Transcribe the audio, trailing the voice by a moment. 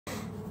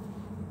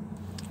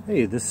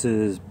Hey, this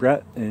is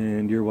Brett,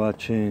 and you're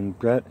watching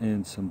Brett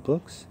and Some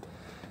Books.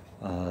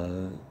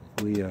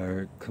 We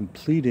are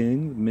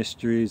completing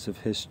Mysteries of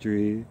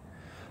History,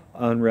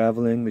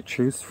 unraveling the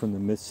truths from the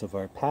myths of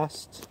our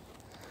past,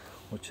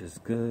 which is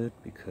good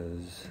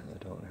because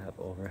I don't have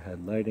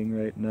overhead lighting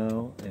right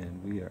now,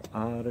 and we are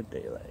out of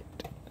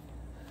daylight.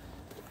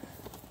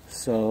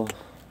 So,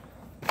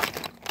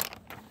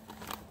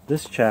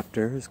 this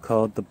chapter is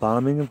called The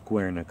Bombing of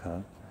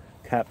Guernica,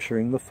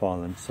 Capturing the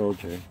Fallen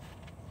Soldier.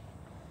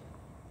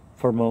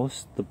 For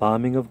most, the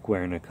bombing of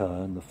Guernica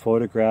and the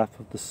photograph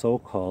of the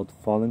so-called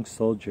falling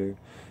soldier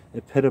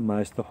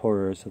epitomized the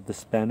horrors of the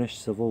Spanish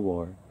Civil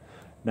War,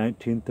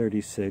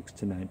 1936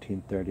 to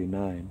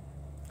 1939.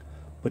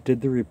 But did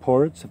the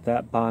reports of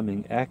that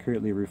bombing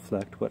accurately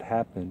reflect what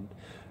happened,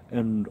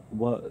 and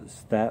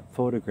was that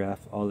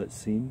photograph all it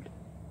seemed?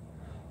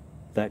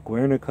 That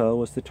Guernica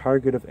was the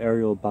target of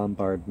aerial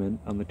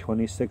bombardment on the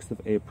 26th of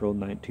April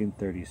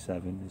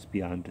 1937 is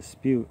beyond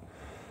dispute,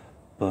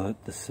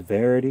 but the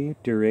severity,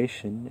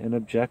 duration, and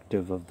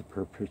objective of the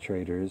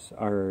perpetrators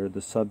are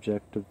the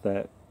subject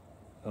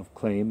of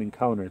claim and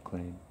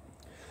counterclaim.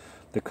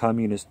 The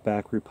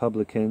communist-backed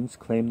Republicans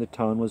claim the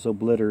town was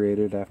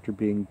obliterated after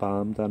being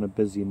bombed on a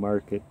busy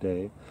market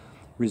day,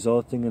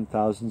 resulting in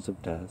thousands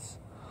of deaths,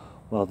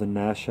 while the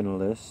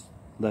nationalists,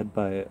 led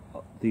by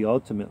the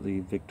ultimately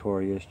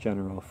victorious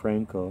General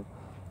Franco,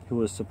 who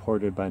was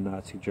supported by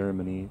Nazi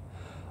Germany,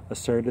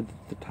 asserted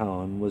that the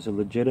town was a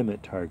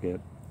legitimate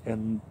target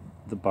and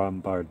the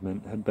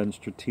bombardment had been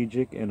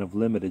strategic and of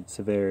limited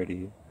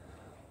severity.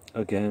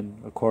 Again,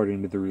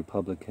 according to the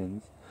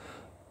Republicans,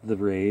 the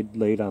raid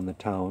laid on the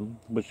town,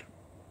 which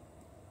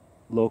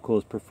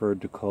locals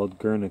preferred to call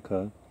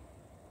Guernica,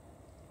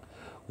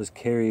 was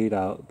carried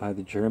out by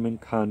the German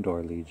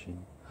Condor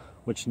Legion,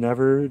 which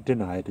never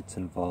denied its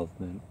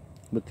involvement,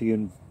 with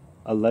the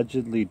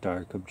allegedly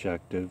dark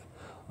objective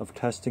of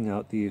testing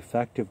out the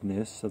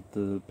effectiveness of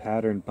the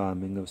pattern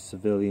bombing of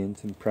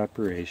civilians in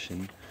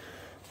preparation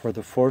for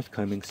the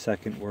forthcoming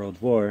Second World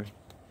War.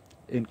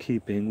 In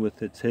keeping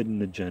with its hidden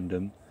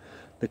agenda,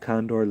 the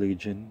Condor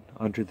Legion,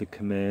 under the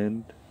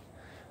command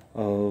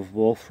of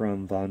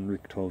Wolfram von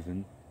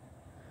Richthofen,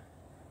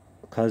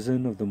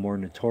 cousin of the more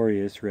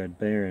notorious Red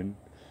Baron,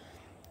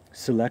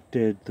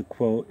 selected the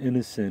quote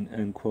innocent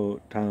end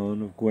quote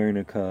town of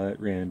Guernica at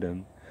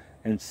random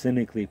and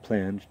cynically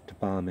planned to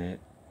bomb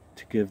it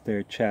to give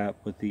their chap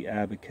with the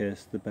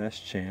abacus the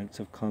best chance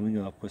of coming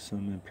up with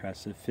some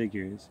impressive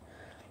figures.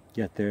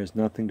 Yet there is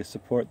nothing to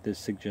support this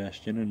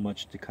suggestion and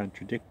much to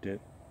contradict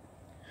it.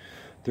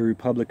 The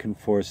Republican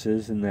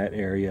forces in that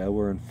area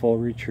were in full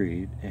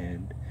retreat,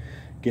 and,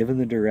 given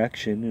the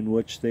direction in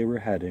which they were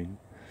heading,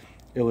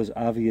 it was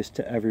obvious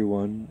to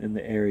everyone in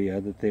the area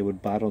that they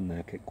would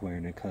bottleneck at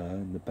Guernica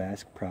in the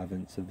Basque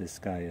province of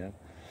Vizcaya,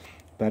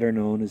 better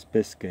known as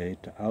Biscay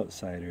to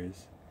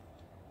outsiders.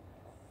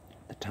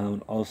 The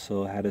town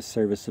also had a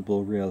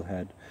serviceable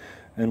railhead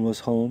and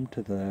was home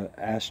to the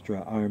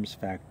Astra Arms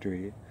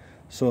Factory,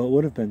 so it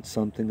would have been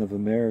something of a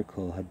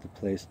miracle had the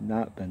place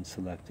not been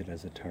selected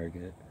as a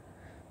target.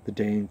 The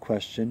day in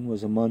question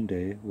was a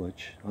Monday,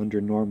 which,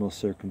 under normal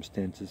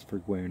circumstances for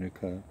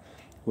Guernica,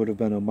 would have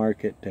been a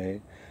market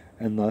day,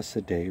 and thus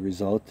a day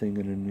resulting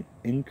in an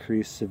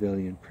increased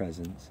civilian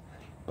presence,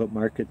 but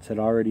markets had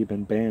already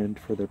been banned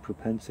for their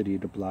propensity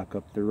to block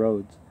up the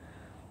roads.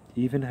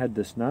 Even had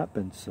this not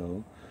been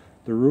so,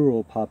 the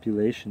rural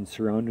population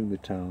surrounding the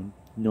town,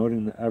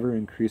 noting the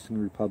ever-increasing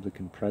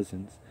Republican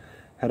presence,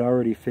 had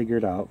already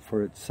figured out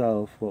for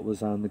itself what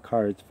was on the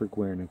cards for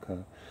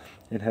Guernica,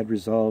 and had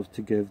resolved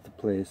to give the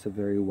place a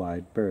very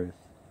wide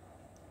berth.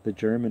 The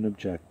German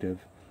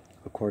objective,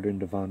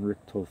 according to von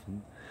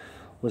Richthofen,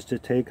 was to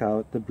take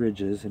out the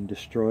bridges and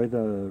destroy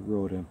the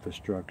road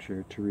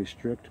infrastructure to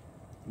restrict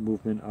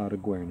movement out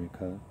of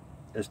Guernica,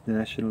 as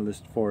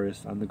nationalist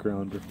forests on the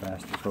ground were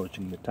fast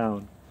approaching the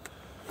town.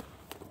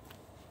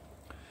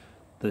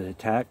 The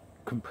attack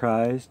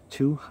comprised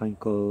 2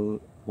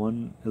 Heinkel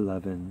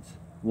 111s,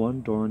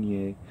 1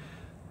 Dornier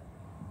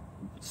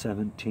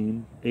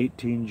 17,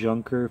 18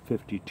 Junker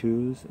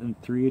 52s, and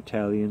 3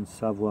 Italian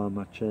Savoie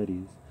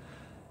Machetes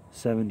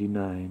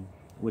 79,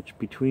 which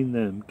between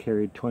them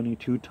carried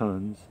 22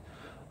 tons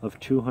of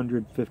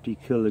 250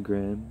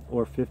 kilogram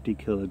or 50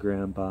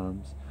 kilogram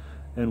bombs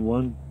and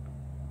 1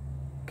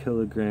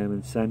 kilogram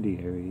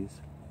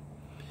incendiaries.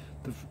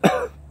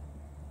 The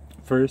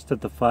first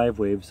of the 5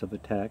 waves of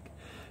attack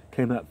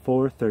came at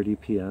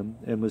 4:30 p.m.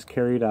 and was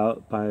carried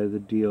out by the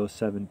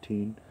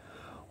Do-17,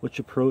 which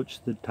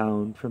approached the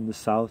town from the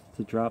south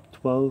to drop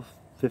 12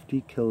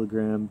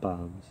 50-kilogram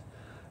bombs.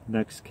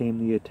 Next came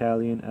the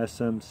Italian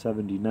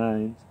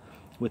SM-79s,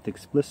 with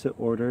explicit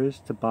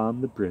orders to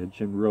bomb the bridge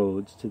and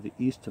roads to the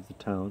east of the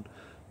town,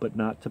 but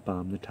not to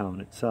bomb the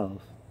town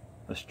itself.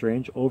 A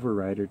strange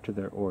overrider to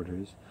their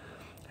orders,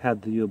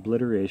 had the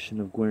obliteration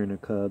of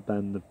Guernica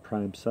been the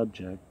prime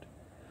subject.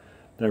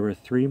 There were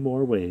 3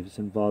 more waves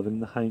involving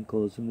the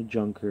Heinkels and the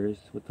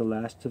Junkers, with the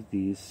last of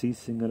these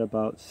ceasing at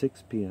about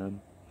 6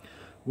 p.m.,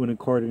 when,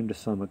 according to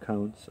some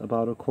accounts,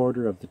 about a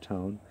quarter of the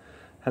town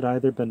had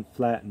either been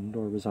flattened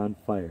or was on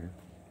fire.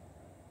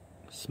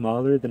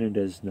 Smaller than it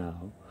is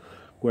now,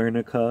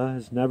 Guernica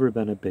has never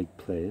been a big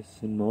place,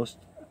 and most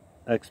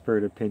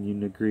expert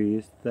opinion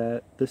agrees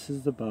that this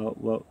is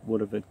about what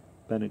would have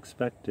been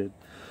expected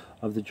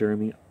of the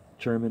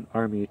German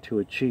army to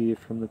achieve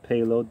from the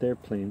payload their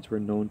planes were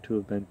known to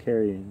have been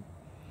carrying.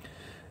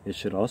 It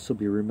should also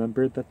be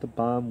remembered that the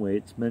bomb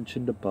weights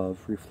mentioned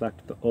above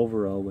reflect the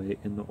overall weight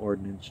in the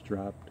ordnance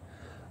dropped.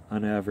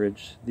 On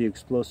average, the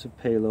explosive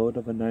payload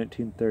of a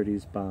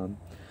 1930s bomb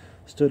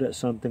stood at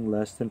something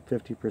less than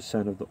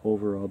 50% of the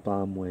overall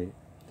bomb weight,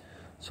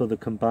 so the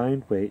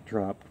combined weight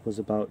dropped was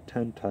about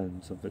 10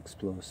 tons of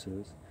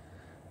explosives.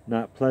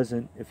 Not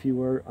pleasant if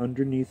you are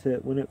underneath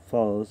it when it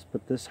falls,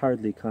 but this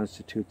hardly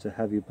constitutes a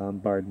heavy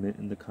bombardment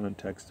in the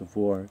context of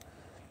war.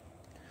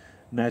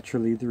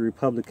 Naturally, the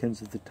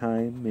Republicans of the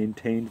time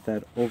maintained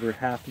that over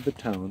half of the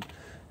town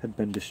had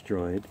been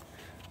destroyed,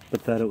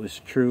 but that it was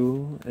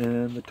true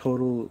and the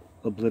total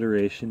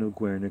obliteration of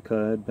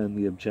Guernica had been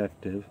the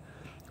objective.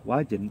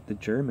 Why didn't the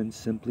Germans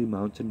simply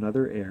mount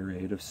another air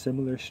raid of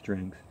similar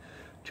strength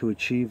to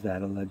achieve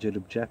that alleged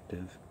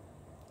objective?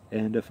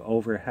 And if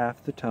over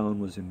half the town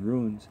was in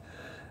ruins,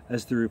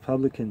 as the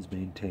Republicans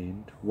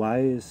maintained, why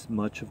is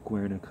much of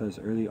Guernica's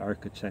early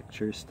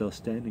architecture still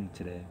standing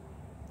today?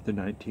 The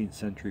 19th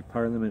century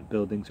Parliament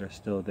buildings are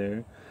still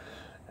there,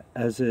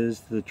 as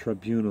is the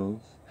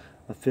tribunals,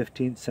 a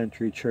 15th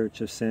century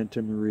church of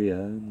Santa Maria,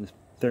 and the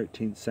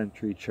 13th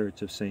century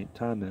church of St.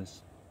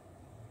 Thomas.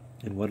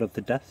 And what of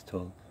the death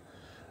toll?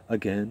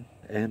 Again,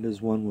 and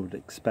as one would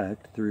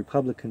expect, the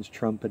Republicans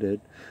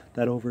trumpeted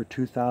that over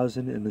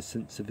 2,000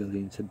 innocent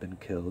civilians had been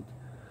killed,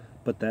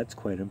 but that's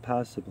quite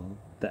impossible.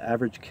 The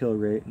average kill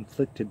rate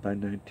inflicted by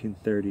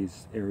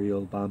 1930s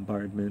aerial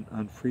bombardment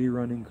on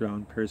free-running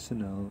ground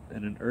personnel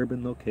in an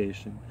urban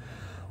location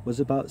was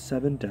about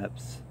 7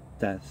 deaths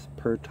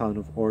per ton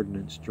of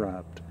ordnance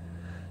dropped.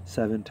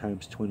 7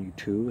 times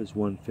 22 is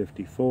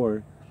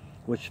 154,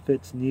 which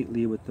fits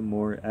neatly with the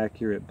more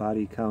accurate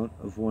body count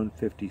of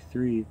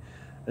 153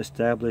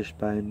 established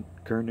by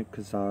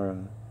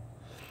Guernica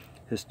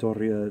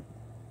Historia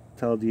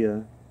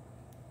Teldia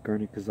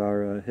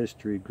Guernica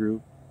History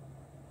Group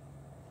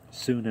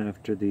soon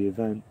after the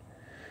event.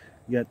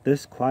 Yet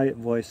this quiet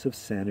voice of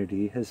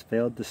sanity has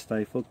failed to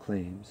stifle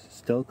claims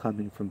still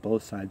coming from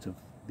both sides of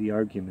the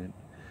argument.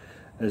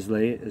 As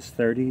late as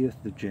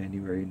 30th of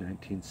January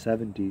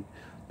 1970,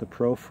 the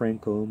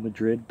pro-Franco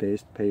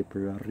Madrid-based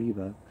paper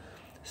Arriba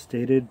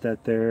stated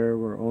that there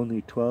were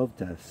only 12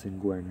 deaths in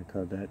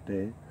Guernica that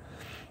day,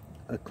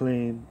 a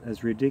claim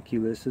as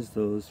ridiculous as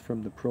those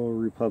from the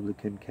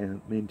pro-Republican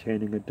camp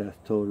maintaining a death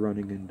toll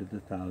running into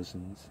the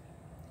thousands.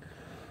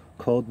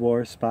 Cold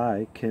War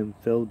spy Kim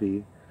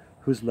Philby,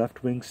 whose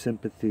left-wing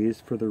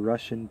sympathies for the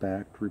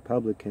Russian-backed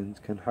Republicans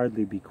can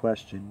hardly be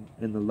questioned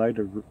in the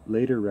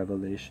later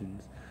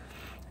revelations,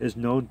 is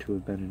known to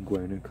have been in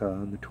Guernica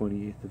on the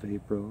 28th of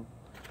April.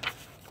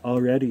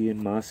 Already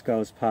in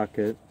Moscow's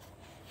pocket,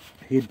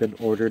 he had been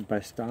ordered by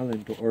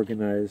Stalin to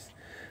organize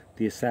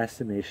the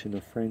assassination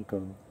of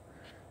Franco.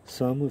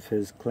 Some of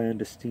his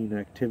clandestine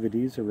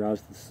activities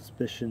aroused the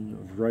suspicion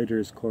of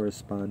Reuters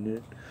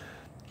correspondent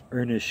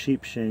Ernest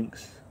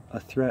Sheepshanks, a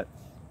threat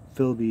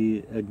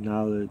Philby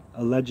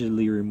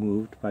allegedly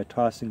removed by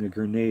tossing a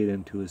grenade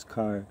into his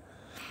car.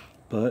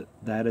 But,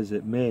 that as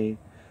it may,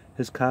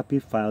 his copy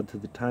filed to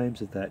the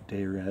Times of that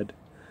day read,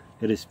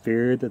 "It is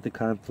feared that the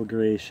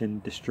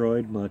conflagration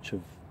destroyed much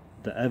of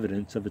the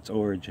evidence of its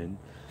origin,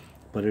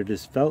 but it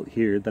is felt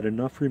here that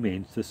enough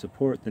remains to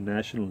support the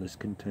nationalist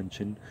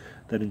contention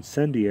that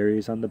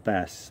incendiaries on the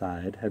Basque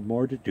side had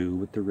more to do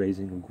with the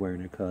razing of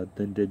Guernica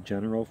than did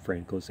General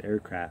Franco's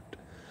aircraft.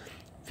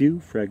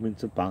 Few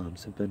fragments of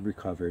bombs have been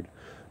recovered,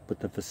 but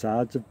the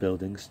facades of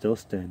buildings still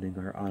standing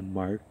are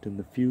unmarked, and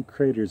the few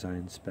craters I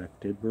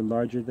inspected were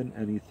larger than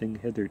anything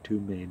hitherto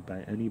made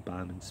by any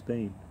bomb in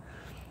Spain.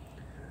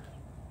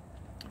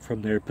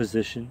 From their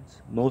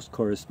positions, most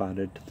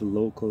corresponded to the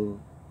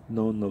local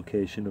known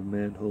location of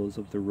manholes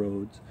of the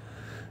roads.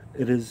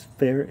 It is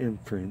fair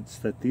inference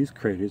that these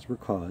craters were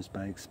caused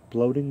by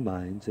exploding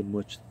mines in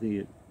which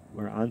they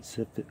were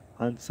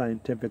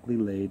unscientifically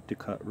laid to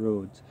cut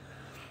roads.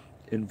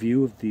 In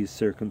view of these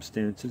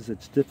circumstances,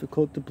 it's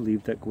difficult to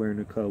believe that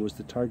Guernica was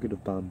the target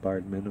of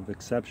bombardment of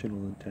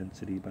exceptional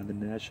intensity by the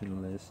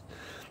nationalists,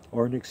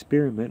 or an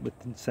experiment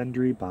with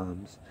incendiary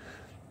bombs,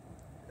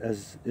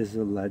 as is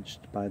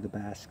alleged by the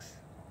Basques.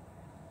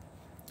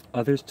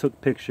 Others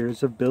took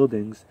pictures of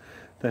buildings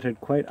that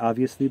had quite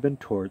obviously been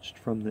torched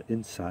from the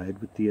inside,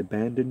 with the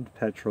abandoned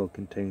petrol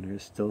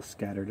containers still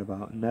scattered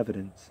about in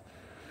evidence.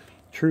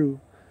 True,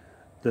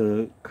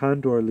 the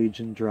Condor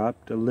Legion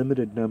dropped a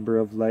limited number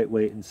of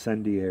lightweight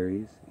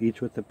incendiaries,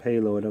 each with a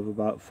payload of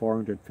about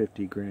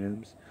 450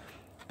 grams,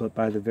 but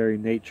by the very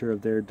nature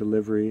of their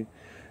delivery,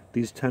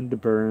 these tend to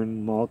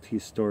burn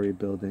multi-story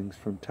buildings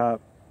from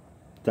top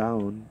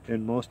down,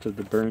 and most of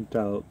the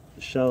burnt-out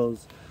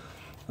shells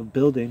of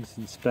buildings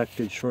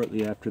inspected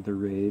shortly after the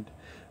raid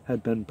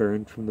had been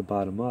burned from the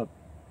bottom up.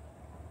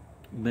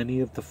 Many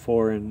of the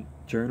foreign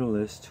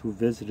journalists who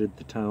visited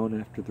the town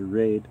after the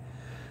raid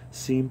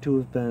seem to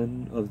have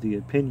been of the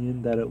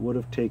opinion that it would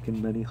have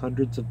taken many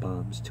hundreds of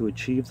bombs to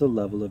achieve the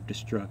level of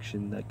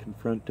destruction that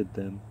confronted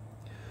them.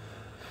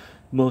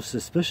 Most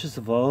suspicious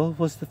of all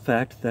was the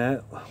fact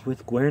that,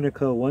 with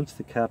Guernica once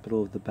the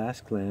capital of the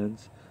Basque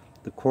lands,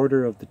 the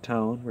quarter of the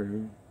town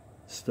where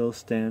still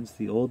stands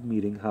the old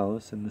meeting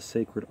house and the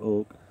sacred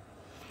oak,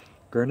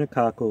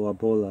 Guernicaco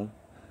Abola,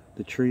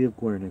 the tree of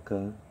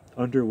Guernica,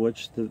 under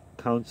which the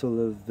Council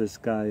of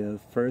Vizcaya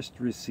first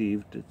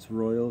received its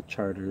royal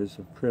charters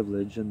of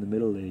privilege in the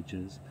Middle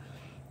Ages,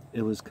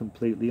 it was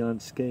completely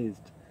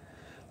unscathed.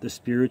 The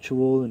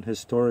spiritual and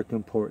historic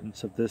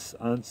importance of this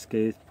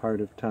unscathed part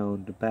of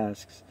town to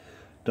Basques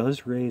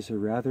does raise a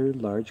rather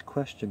large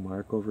question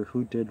mark over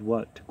who did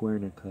what to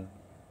Guernica.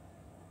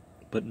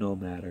 But no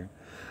matter.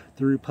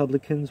 The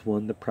Republicans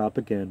won the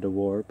propaganda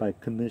war by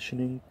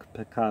commissioning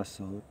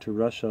Picasso to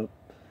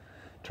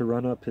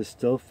run up his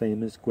still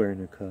famous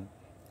Guernica,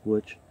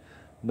 which,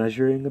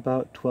 measuring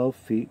about 12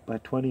 feet by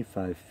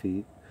 25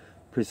 feet,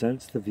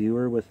 presents the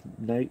viewer with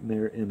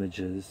nightmare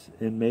images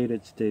and made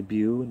its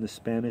debut in the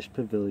Spanish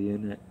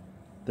pavilion at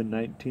the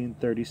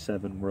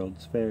 1937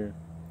 World's Fair.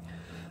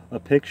 A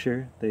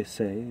picture, they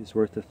say, is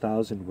worth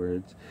 1,000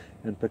 words,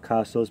 and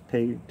Picasso's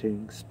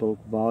painting spoke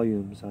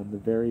volumes on the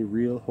very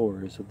real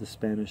horrors of the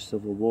Spanish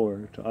Civil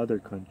War to other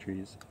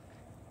countries,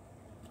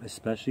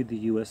 especially the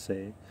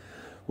USA,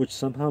 which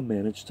somehow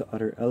managed to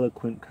utter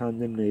eloquent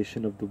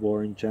condemnation of the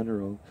war in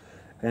general,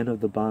 and of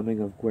the bombing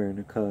of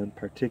Guernica in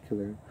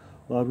particular,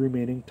 while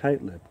remaining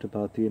tight-lipped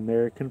about the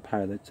American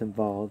pilots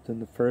involved in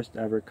the first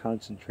ever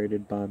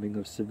concentrated bombing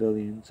of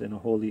civilians in a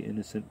wholly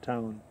innocent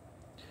town,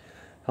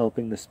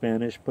 helping the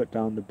Spanish put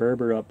down the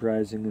Berber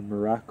uprising in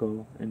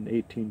Morocco in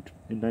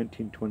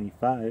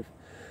 1925.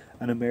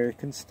 An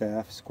American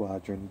staff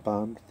squadron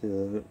bombed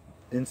the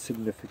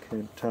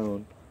insignificant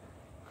town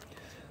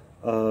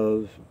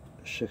of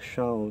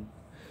Chefchaouen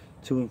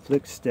to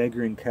inflict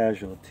staggering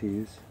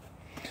casualties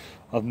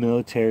of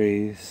no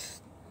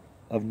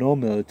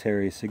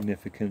military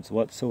significance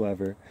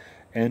whatsoever,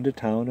 and a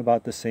town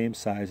about the same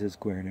size as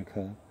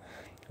Guernica,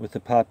 with a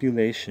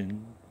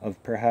population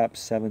of perhaps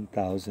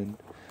 7,000.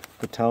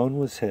 The town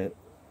was hit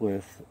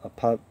with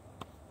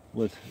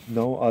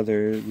no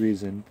other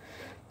reason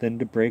than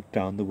to break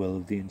down the will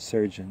of the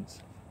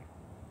insurgents.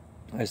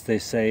 As they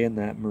say in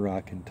that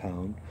Moroccan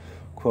town,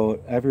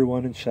 quote,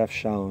 everyone in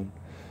Chefchaouen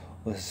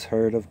has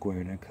heard of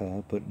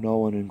Guernica, but no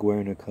one in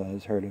Guernica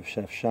has heard of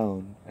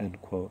Chefchaouen,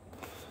 end quote.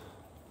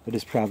 It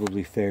is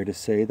probably fair to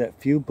say that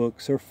few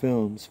books or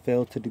films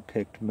fail to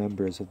depict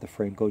members of the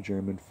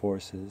Franco-German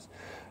forces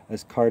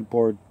as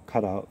cardboard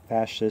cutout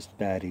fascist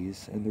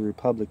baddies, and the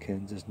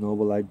Republicans as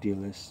noble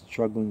idealists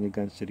struggling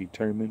against a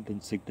determined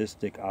and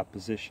sadistic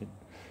opposition.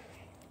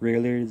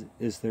 Rarely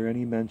is there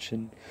any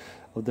mention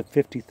of the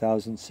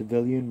 50,000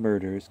 civilian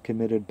murders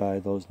committed by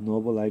those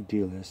noble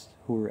idealists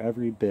who were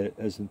every bit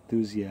as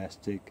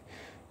enthusiastic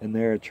in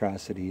their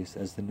atrocities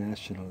as the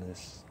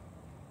nationalists.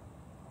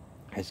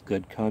 As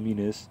good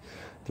communists,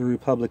 the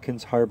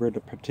Republicans harbored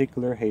a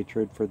particular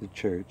hatred for the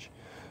Church,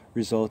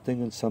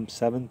 resulting in some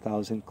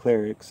 7,000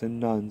 clerics and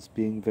nuns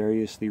being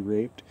variously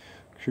raped,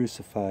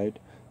 crucified,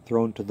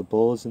 thrown to the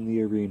bulls in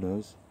the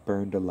arenas,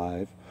 burned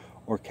alive,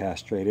 or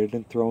castrated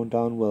and thrown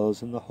down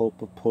wells in the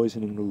hope of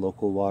poisoning the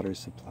local water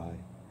supply.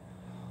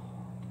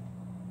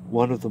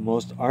 One of the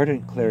most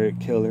ardent cleric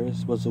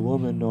killers was a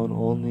woman known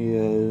only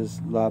as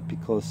La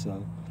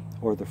Picosa,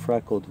 or the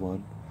Freckled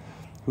One,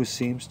 who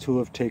seems to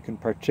have taken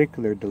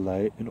particular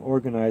delight in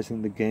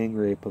organizing the gang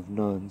rape of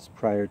nuns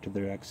prior to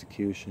their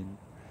execution.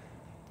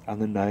 On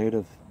the night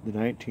of the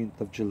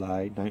 19th of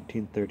July,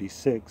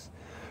 1936,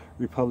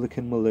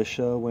 Republican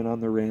militia went on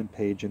the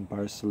rampage in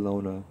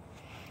Barcelona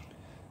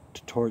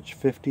to torch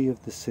 50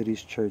 of the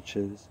city's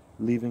churches,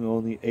 leaving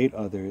only 8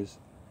 others.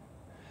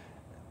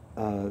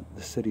 And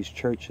the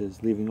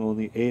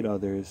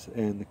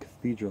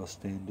cathedral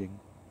standing.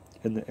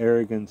 In the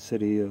Aragon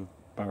city of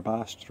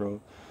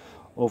Barbastro,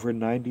 over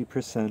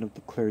 90% of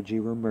the clergy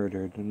were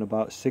murdered, and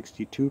about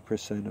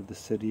 62% of the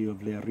city of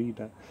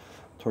Lerida,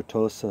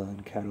 Tortosa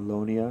in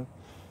Catalonia,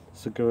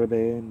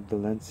 Segurbe in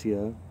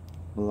Valencia,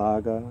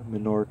 Malaga,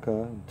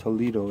 Menorca, and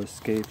Toledo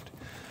escaped,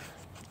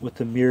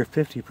 with a mere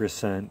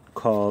 50%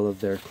 call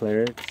of their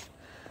clerics.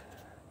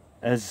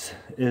 As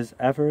is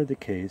ever the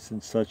case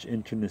in such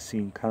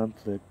internecine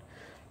conflict,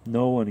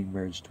 no one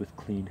emerged with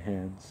clean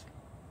hands.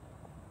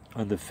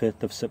 On the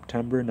 5th of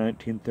September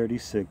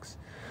 1936,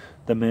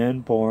 the man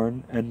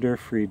born Ender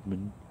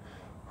Friedman,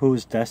 who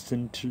was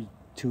destined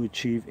to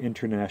achieve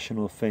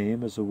international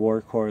fame as a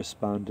war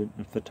correspondent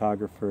and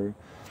photographer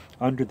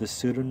under the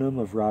pseudonym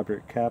of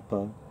Robert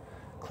Capa,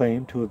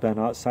 claimed to have been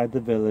outside the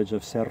village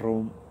of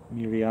Cerro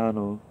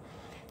Miriano,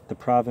 the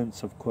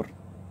province of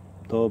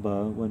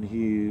Cordoba, when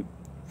he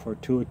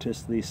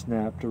fortuitously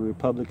snapped a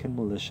Republican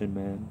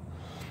militiaman.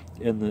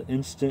 In the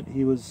instant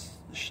he was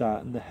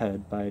shot in the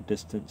head by a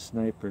distant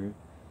sniper.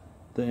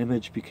 The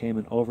image became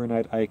an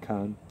overnight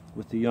icon,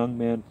 with the young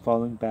man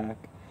falling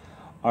back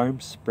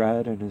arms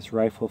spread and his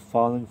rifle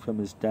falling from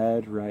his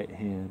dead right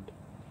hand.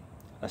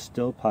 A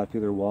still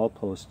popular wall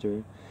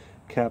poster,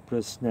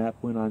 Capra's snap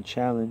went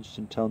unchallenged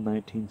until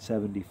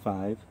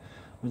 1975,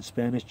 when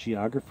Spanish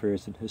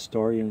geographers and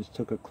historians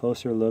took a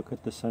closer look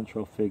at the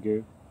central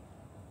figure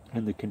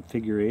and the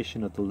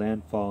configuration of the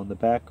landfall in the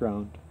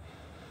background.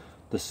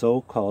 The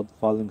so-called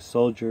falling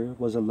soldier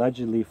was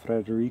allegedly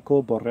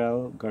Federico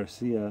Borrell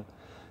Garcia,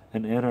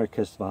 an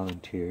anarchist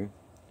volunteer,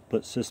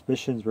 but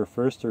suspicions were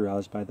first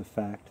aroused by the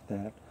fact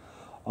that,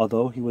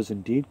 although he was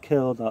indeed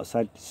killed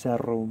outside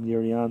Cerro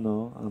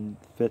Miriano on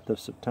the 5th of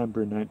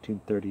September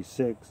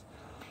 1936,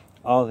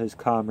 all his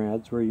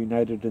comrades were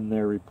united in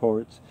their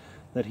reports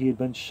that he had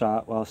been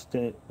shot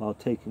while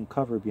taking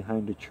cover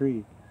behind a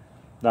tree.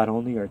 Not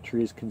only are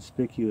trees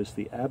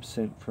conspicuously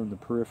absent from the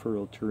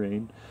peripheral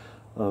terrain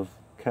of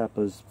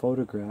Capa's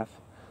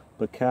photograph,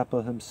 but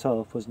Capa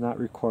himself was not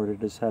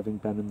recorded as having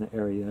been in the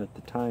area at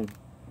the time.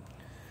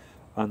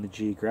 On the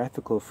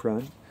geographical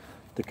front,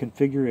 the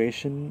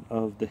configuration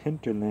of the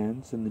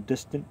hinterlands in the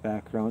distant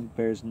background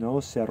bears no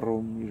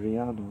Cerro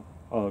Miriano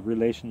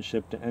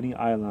relationship to any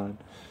eyeline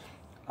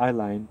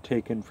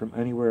taken from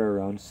anywhere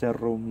around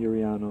Cerro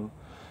Miriano.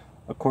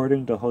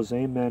 According to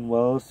José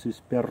Manuel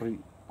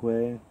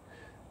Susperrigue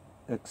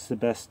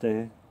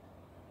Exebeste,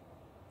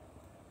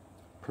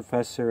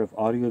 professor of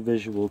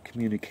audiovisual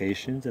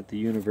communications at the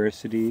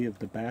University of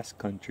the Basque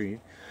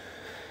Country,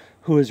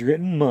 who has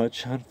written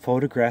much on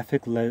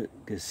photographic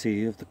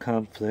legacy of the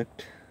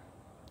conflict,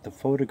 the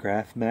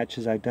photograph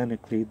matches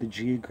identically the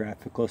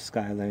geographical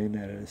skyline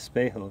at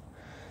Espejo,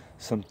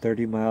 some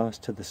 30 miles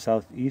to the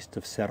southeast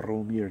of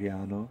Cerro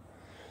Miriano.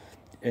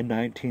 In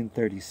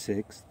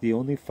 1936, the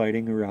only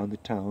fighting around the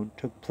town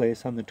took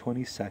place on the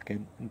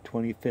 22nd and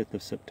 25th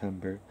of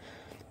September,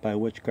 by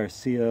which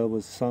Garcia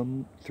was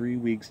some 3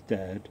 weeks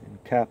dead,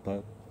 and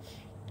Capa,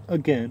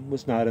 again,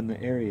 was not in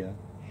the area.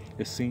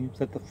 It seems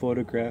that the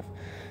photograph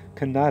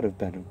cannot have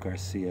been of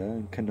Garcia,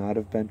 and cannot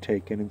have been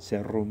taken in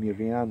Cerro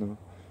Miriano.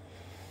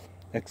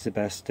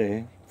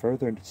 Exebeste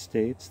further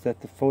states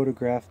that the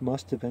photograph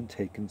must have been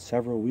taken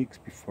several weeks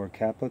before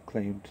Capa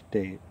claimed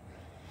date,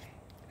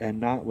 and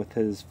not with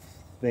his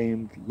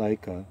famed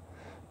Leica,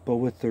 but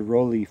with the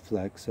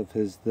Rolleiflex of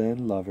his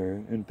then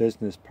lover and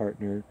business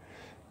partner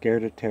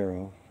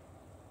Guernica,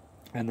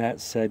 and that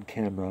said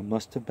camera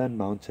must have been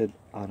mounted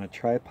on a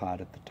tripod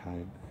at the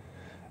time.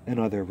 In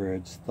other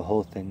words, the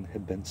whole thing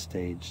had been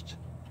staged.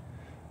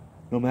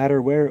 No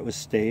matter where it was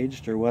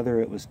staged, or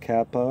whether it was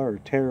Capa or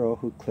Tero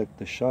who clicked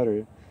the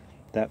shutter,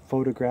 that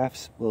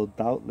photograph will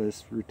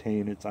doubtless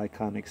retain its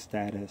iconic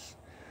status.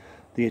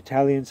 The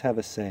Italians have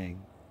a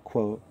saying,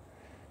 quote,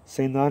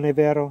 "Se non è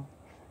vero,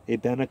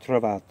 è bene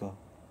trovato,"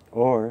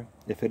 or,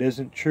 if it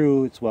isn't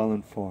true, it's well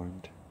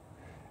informed.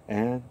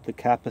 And the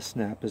Capa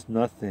snap is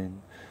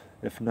nothing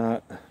if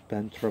not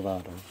ben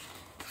trovato.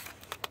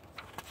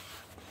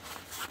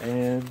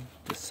 And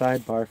the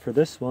sidebar for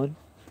this one,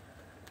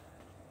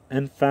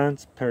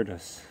 Infants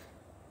Perdidos.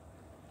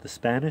 The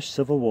Spanish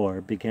Civil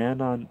War began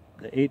on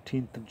the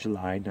 18th of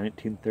July,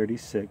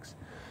 1936,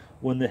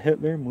 when the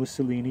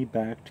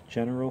Hitler-Mussolini-backed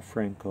General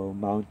Franco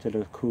mounted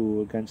a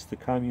coup against the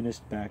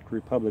communist-backed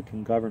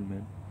Republican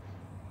government.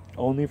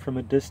 Only from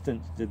a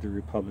distance did the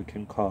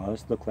Republican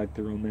cause look like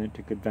the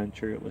romantic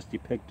adventure it was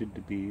depicted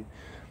to be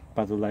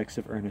by the likes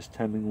of Ernest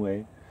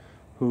Hemingway,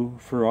 who,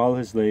 for all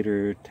his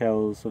later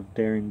tales of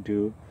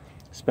daring-do,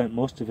 spent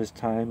most of his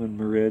time in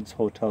Merid's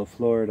Hotel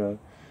Florida,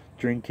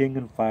 drinking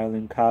and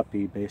filing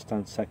copy based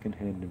on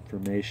second-hand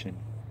information.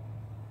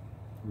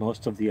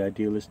 Most of the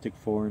idealistic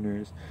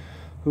foreigners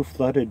who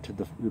flooded to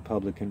the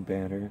Republican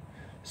banner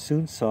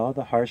soon saw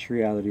the harsh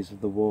realities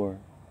of the war.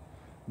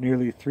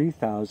 Nearly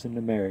 3,000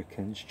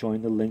 Americans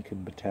joined the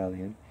Lincoln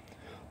Battalion,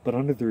 but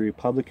under the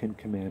Republican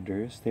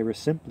commanders they were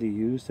simply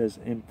used as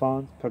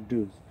enfants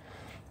perdus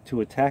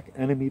to attack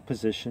enemy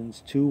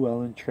positions too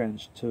well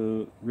entrenched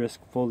to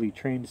risk fully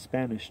trained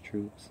Spanish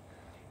troops.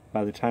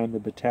 By the time the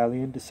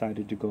battalion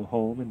decided to go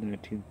home in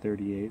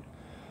 1938,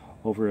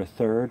 over a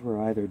third were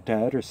either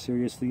dead or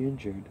seriously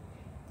injured.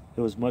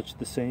 It was much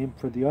the same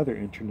for the other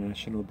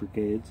international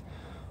brigades,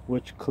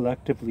 which,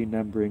 collectively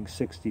numbering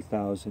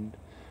 60,000,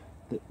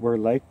 were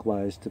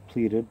likewise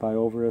depleted by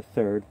over a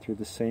third through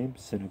the same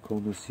cynical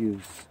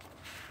misuse.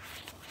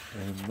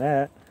 And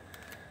that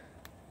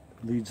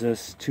leads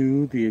us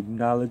to the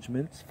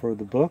acknowledgments for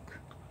the book,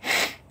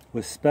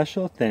 with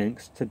special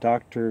thanks to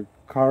Dr.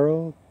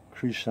 Karl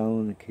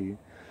Kruszelnicki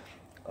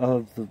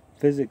of the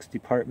Physics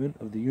Department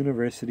of the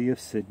University of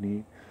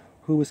Sydney,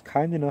 who was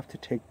kind enough to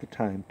take the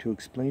time to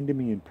explain to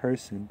me in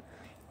person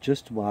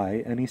just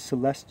why any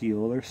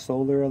celestial or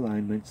solar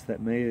alignments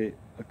that may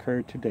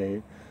occur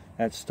today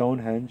at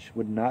Stonehenge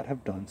would not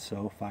have done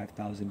so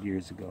 5,000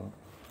 years ago.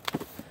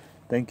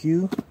 Thank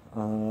you.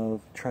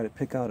 I'll try to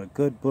pick out a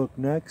good book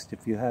next.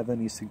 If you have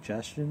any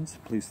suggestions,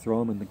 please throw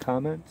them in the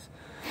comments.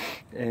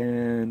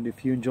 And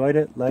if you enjoyed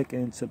it, like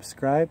and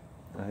subscribe.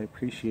 I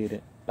appreciate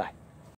it.